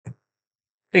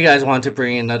Hey guys, want to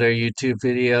bring another YouTube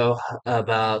video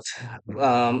about,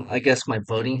 I guess my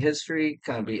voting history,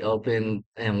 kind of be open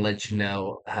and let you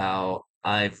know how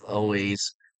I've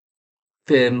always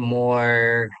been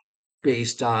more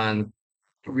based on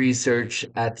research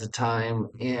at the time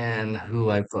and who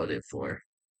I voted for.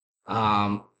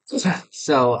 Um,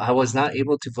 so I was not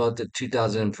able to vote the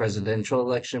 2000 presidential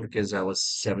election because I was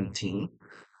 17.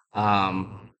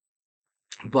 Um,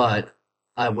 but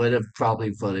I would have probably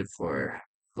voted for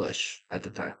Bush at the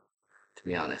time, to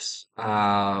be honest.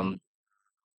 And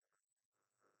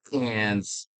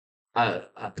I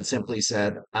simply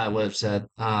said, I would have said,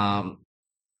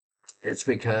 it's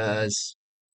because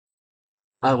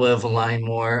I would have aligned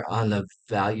more on the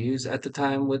values at the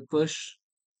time with Bush.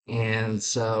 And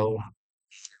so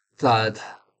thought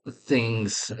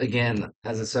things, again,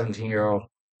 as a 17-year-old,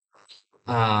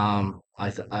 I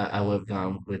would have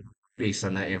gone with based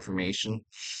on that information.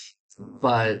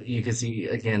 But you can see,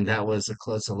 again, that was a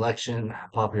close election.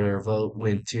 Popular vote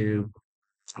went to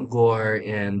Gore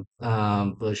and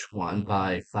Bush won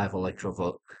by 5 electoral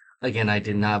vote. Again, I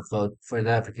did not vote for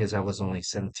that because I was only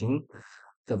 17.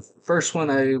 The first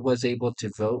one I was able to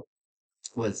vote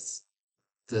was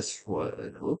this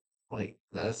one. Oop, wait,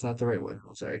 that's not the right one.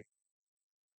 I'm sorry.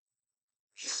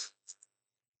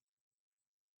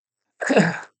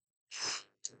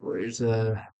 Where's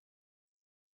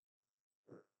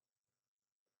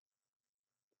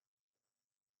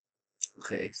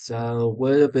okay, so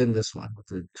would have been this one,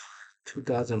 the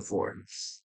 2004.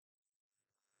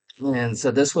 And so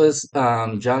this was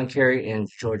John Kerry and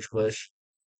George Bush.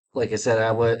 Like I said,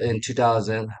 I would in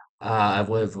 2000, I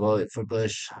would have voted for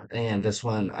Bush, and this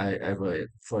one I voted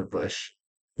for Bush.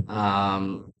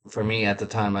 For me at the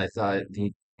time, I thought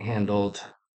he handled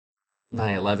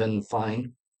 9/11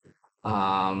 fine,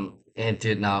 and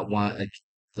did not want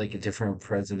like a different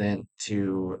president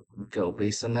to go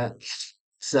based on that.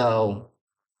 So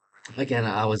again,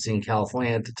 I was in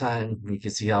California at the time. You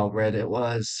can see how red it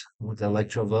was with the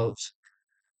electoral votes.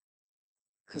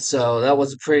 So that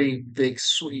was a pretty big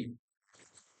sweep.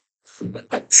 And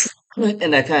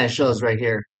that kind of shows right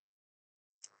here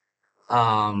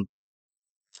um,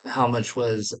 how much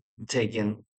was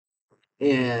taken.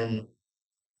 And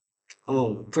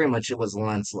well, pretty much it was a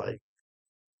landslide.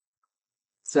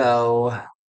 So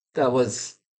that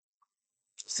was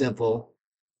simple.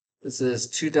 This is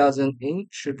 2008,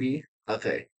 should be.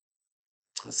 Okay.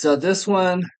 So this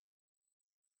one,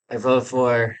 I voted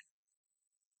for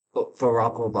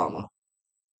Barack Obama.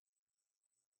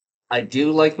 I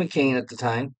do like McCain at the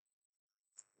time,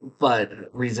 but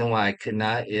reason why I could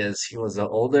not is he was an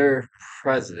older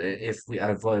president if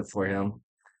I voted for him,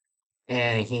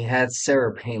 and he had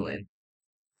Sarah Palin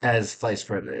as vice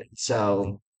president.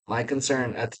 So my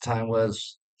concern at the time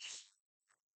was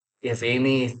if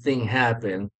anything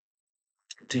happened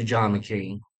to John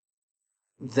McCain,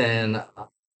 then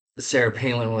Sarah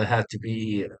Palin would have to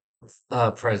be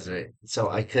president. So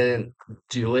I couldn't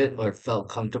do it or felt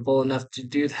comfortable enough to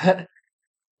do that.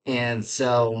 And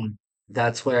so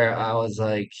that's where I was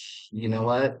like, you know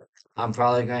what? I'm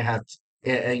probably going to have to.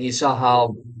 And you saw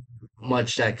how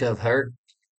much that could have hurt.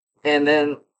 And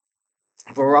then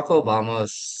Barack Obama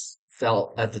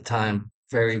felt at the time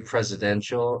very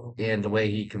presidential in the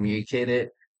way he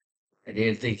communicated. I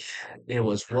didn't think it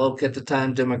was woke at the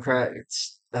time,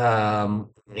 Democrats,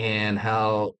 and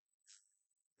how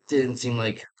didn't seem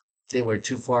like they were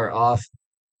too far off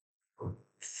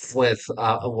with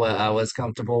what I was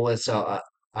comfortable with. So,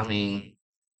 I mean,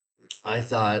 I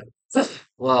thought,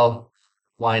 well,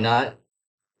 why not?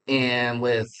 And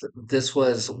with this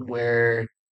was where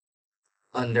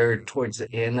under towards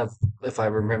the end of, if I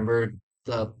remember,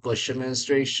 the Bush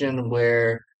administration,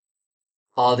 where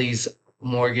all these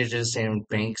mortgages and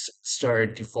banks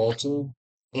started defaulting.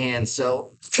 And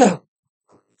so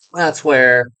that's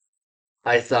where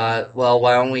I thought, well,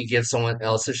 why don't we give someone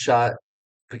else a shot?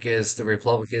 Because the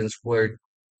Republicans were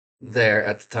there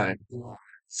at the time.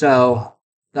 So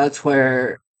that's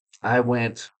where I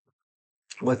went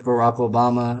with Barack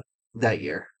Obama that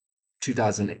year,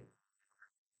 2008.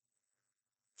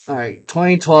 All right,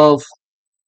 2012.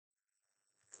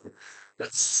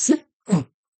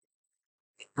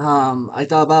 I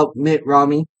thought about Mitt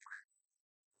Romney,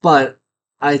 but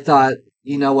I thought,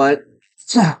 you know what?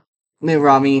 Mitt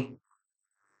Romney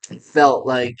felt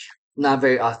like not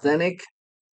very authentic,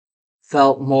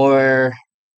 felt more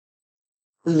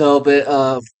a little bit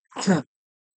of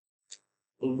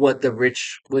what the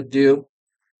rich would do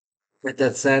in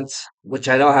that sense, which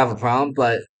I don't have a problem,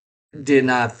 but did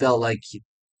not felt like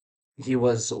he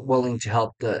was willing to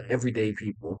help the everyday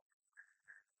people.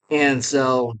 And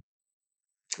so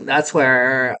that's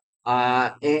where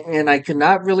And I could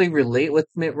not really relate with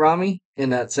Mitt Romney in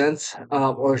that sense,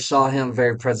 or saw him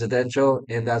very presidential,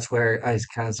 and that's where I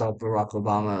kind of saw Barack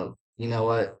Obama. You know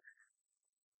what?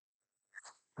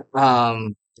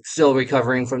 Still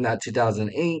recovering from that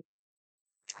 2008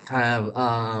 kind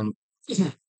of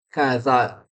kind of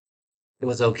thought it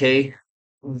was okay.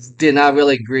 Did not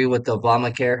really agree with the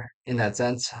Obamacare in that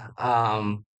sense.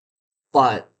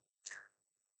 But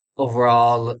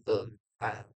overall,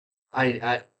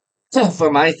 I,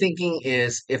 for my thinking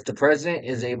is if the president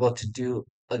is able to do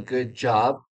a good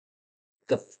job,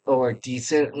 or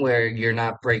decent, where you're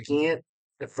not breaking it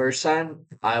the first time,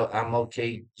 I'm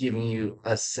okay giving you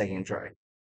a second try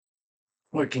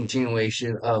or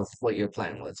continuation of what your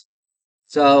plan was.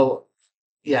 So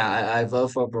yeah, I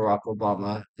vote for Barack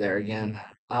Obama there again.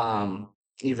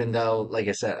 Even though, like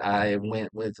I said, I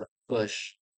went with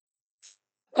Bush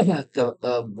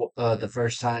the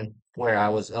first time where I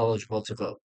was eligible to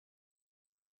vote.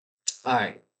 All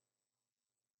right,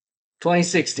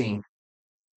 2016.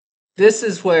 This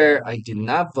is where I did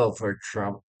not vote for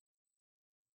Trump.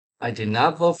 I did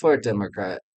not vote for a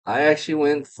Democrat. I actually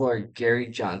went for Gary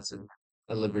Johnson,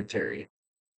 a libertarian.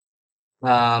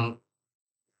 Um,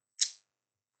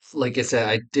 like I said,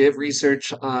 I did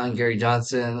research on Gary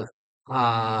Johnson.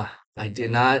 I did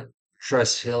not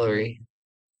trust Hillary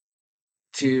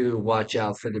to watch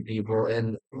out for the people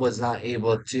and was not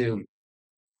able to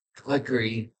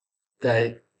agree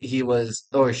that he was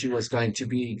or she was going to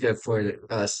be good for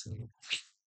us.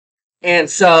 And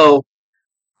so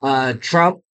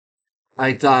Trump,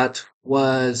 I thought,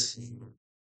 was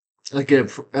a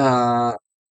good.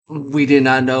 We did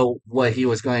not know what he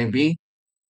was going to be,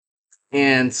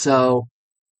 and so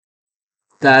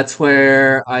that's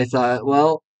where I thought,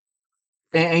 well,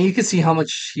 and you can see how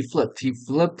much he flipped. He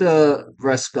flipped the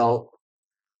Rust Belt,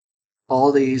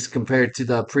 all these compared to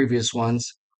the previous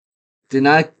ones. Did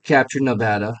not capture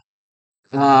Nevada.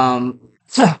 Um,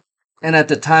 and at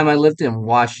the time, I lived in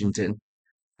Washington.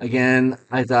 Again,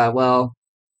 I thought, well,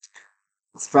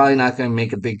 it's probably not going to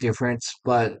make a big difference.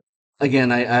 But again,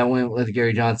 I went with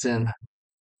Gary Johnson.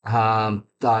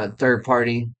 Thought third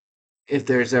party, if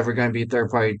there's ever going to be a third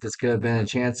party, this could have been a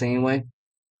chance anyway.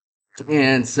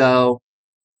 And so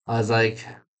I was like,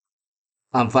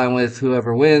 I'm fine with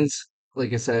whoever wins.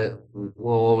 Like I said,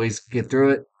 we'll always get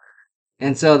through it.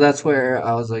 And so that's where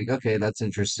I was like, okay, that's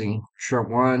interesting. Trump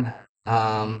won.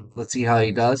 Let's see how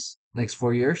he does next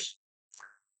 4 years.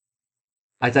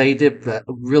 I thought he did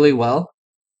really well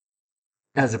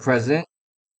as a president,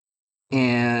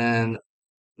 and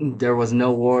there was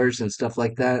no wars and stuff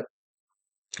like that.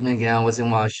 And again, I was in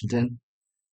Washington,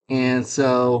 and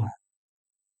so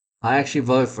I actually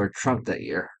voted for Trump that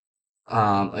year.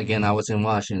 Again, I was in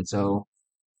Washington, so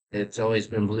it's always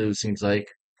been blue. Seems like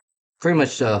pretty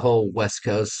much the whole West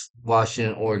Coast,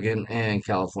 Washington, Oregon, and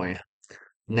California.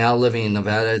 Now living in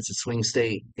Nevada, it's a swing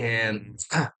state, and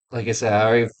like I said, I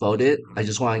already voted. I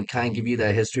just want to kind of give you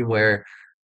that history where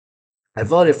I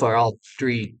voted for all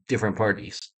three different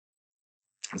parties.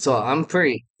 So I'm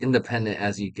pretty independent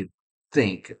as you could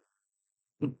think.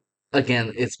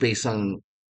 Again, it's based on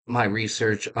my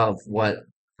research of what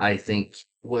I think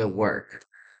will work,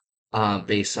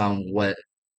 based on what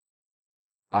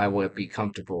I would be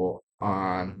comfortable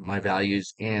on my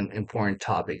values and important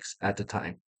topics at the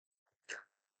time.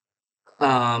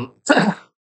 Um,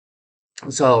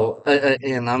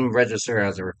 and I'm registered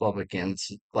as a Republican,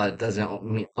 but it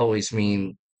doesn't always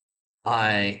mean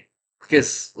I,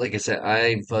 because like I said,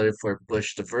 I voted for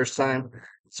Bush the first time,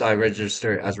 so I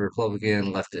registered as a Republican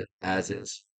and left it as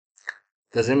is.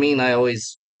 Doesn't mean I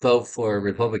always vote for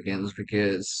Republicans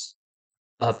because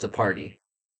of the party.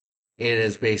 It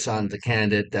is based on the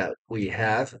candidate that we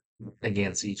have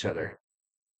against each other.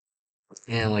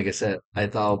 And like I said, I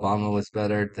thought Obama was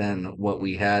better than what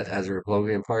we had as a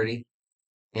Republican Party.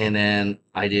 And then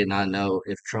I did not know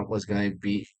if Trump was going to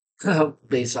be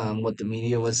based on what the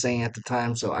media was saying at the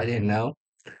time. So I didn't know.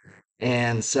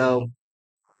 And so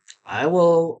I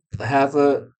will have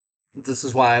a. This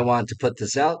is why I want to put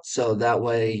this out. So that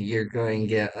way you're going to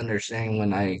get understanding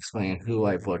when I explain who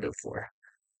I voted for.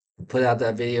 Put out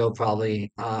that video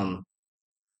probably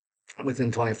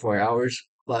within 24 hours.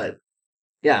 But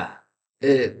yeah,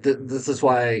 this is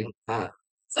why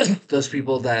those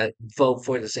people that vote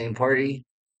for the same party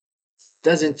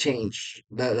doesn't change.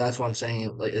 That's what I'm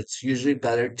saying. Like, it's usually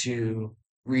better to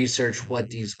research what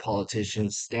these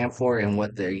politicians stand for and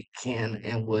what they can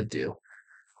and would do.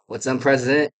 What's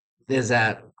unprecedented is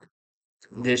that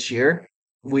this year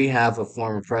we have a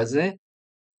former president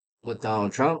with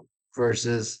Donald Trump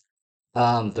versus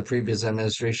the previous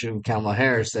administration, Kamala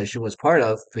Harris, that she was part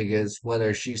of, because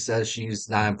whether she says she's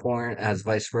not important as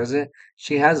vice president,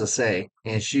 she has a say,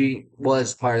 and she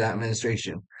was part of that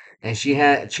administration, and she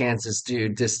had chances to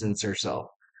distance herself.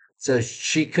 So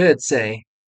she could say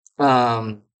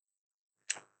um,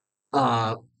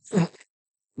 uh,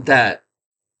 that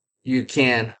you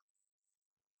can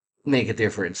make a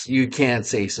difference. You can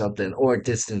say something or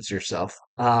distance yourself.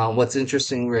 What's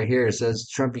interesting right here, it says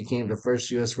Trump became the first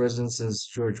U.S. president since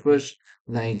George Bush,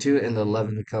 92, and the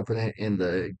 11th president in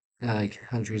the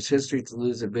country's history to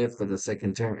lose a bid for the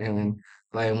second term and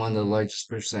by one of the largest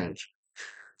percentage.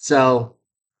 So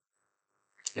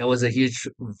it was a huge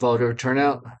voter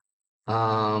turnout.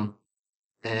 Um,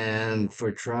 and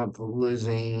for Trump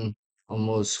losing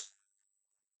almost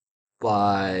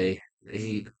by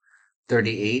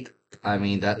 38, I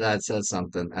mean that says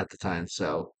something at the time.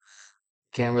 So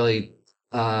can't really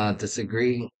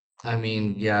disagree. I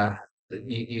mean, yeah,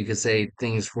 you could say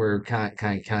things were kind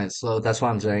of slow. That's why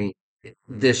I'm saying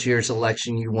this year's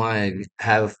election, you want to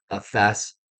have a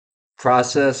fast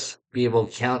process, be able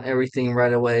to count everything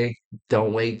right away,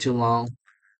 don't wait too long,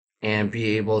 and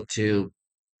be able to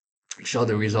show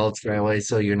the results right away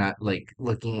so you're not like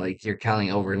looking like you're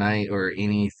counting overnight or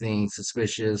anything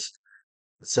suspicious.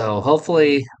 So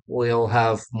hopefully we'll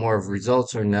have more of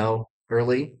results or know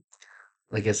early.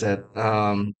 Like I said,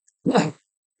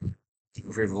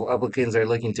 Republicans are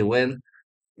looking to win.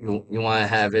 You want to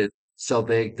have it so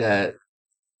big that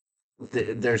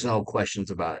there's no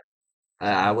questions about it.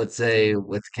 I would say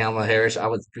with Kamala Harris, I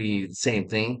would be the same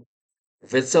thing.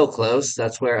 If it's so close,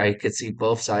 that's where I could see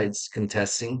both sides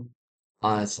contesting,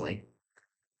 honestly.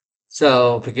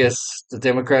 So, because the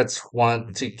Democrats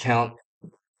want to count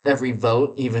every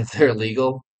vote, even if they're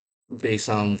legal, based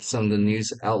on some of the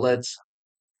news outlets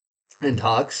and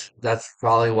talks. That's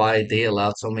probably why they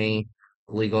allowed so many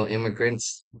illegal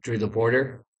immigrants through the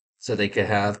border, so they could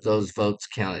have those votes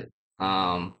counted.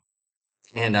 Um,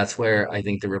 and that's where I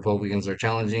think the Republicans are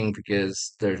challenging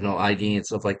because there's no ID and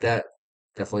stuff like that.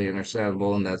 Definitely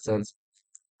understandable in that sense.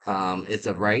 It's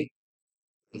a right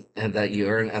and that you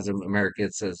earn as an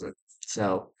American citizen.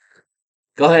 So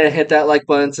go ahead and hit that like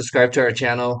button, subscribe to our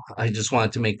channel. I just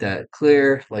wanted to make that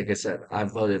clear. Like I said, I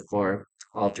voted for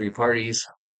all three parties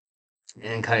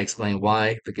and kind of explain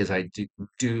why, because I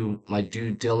do my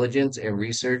due diligence and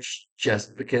research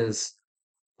just because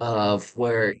of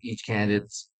where each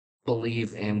candidate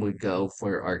believe and would go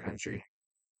for our country.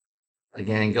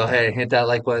 Again, go ahead and hit that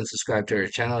like button, subscribe to our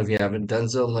channel if you haven't done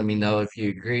so. Let me know if you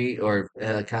agree or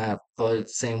kind of vote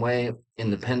the same way,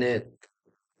 independent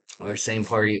or same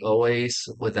party always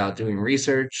without doing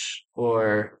research,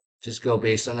 or just go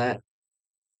based on that.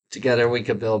 Together we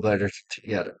could build better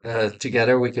together.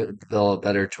 Together we could build a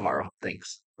better tomorrow.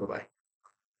 Thanks. Bye bye.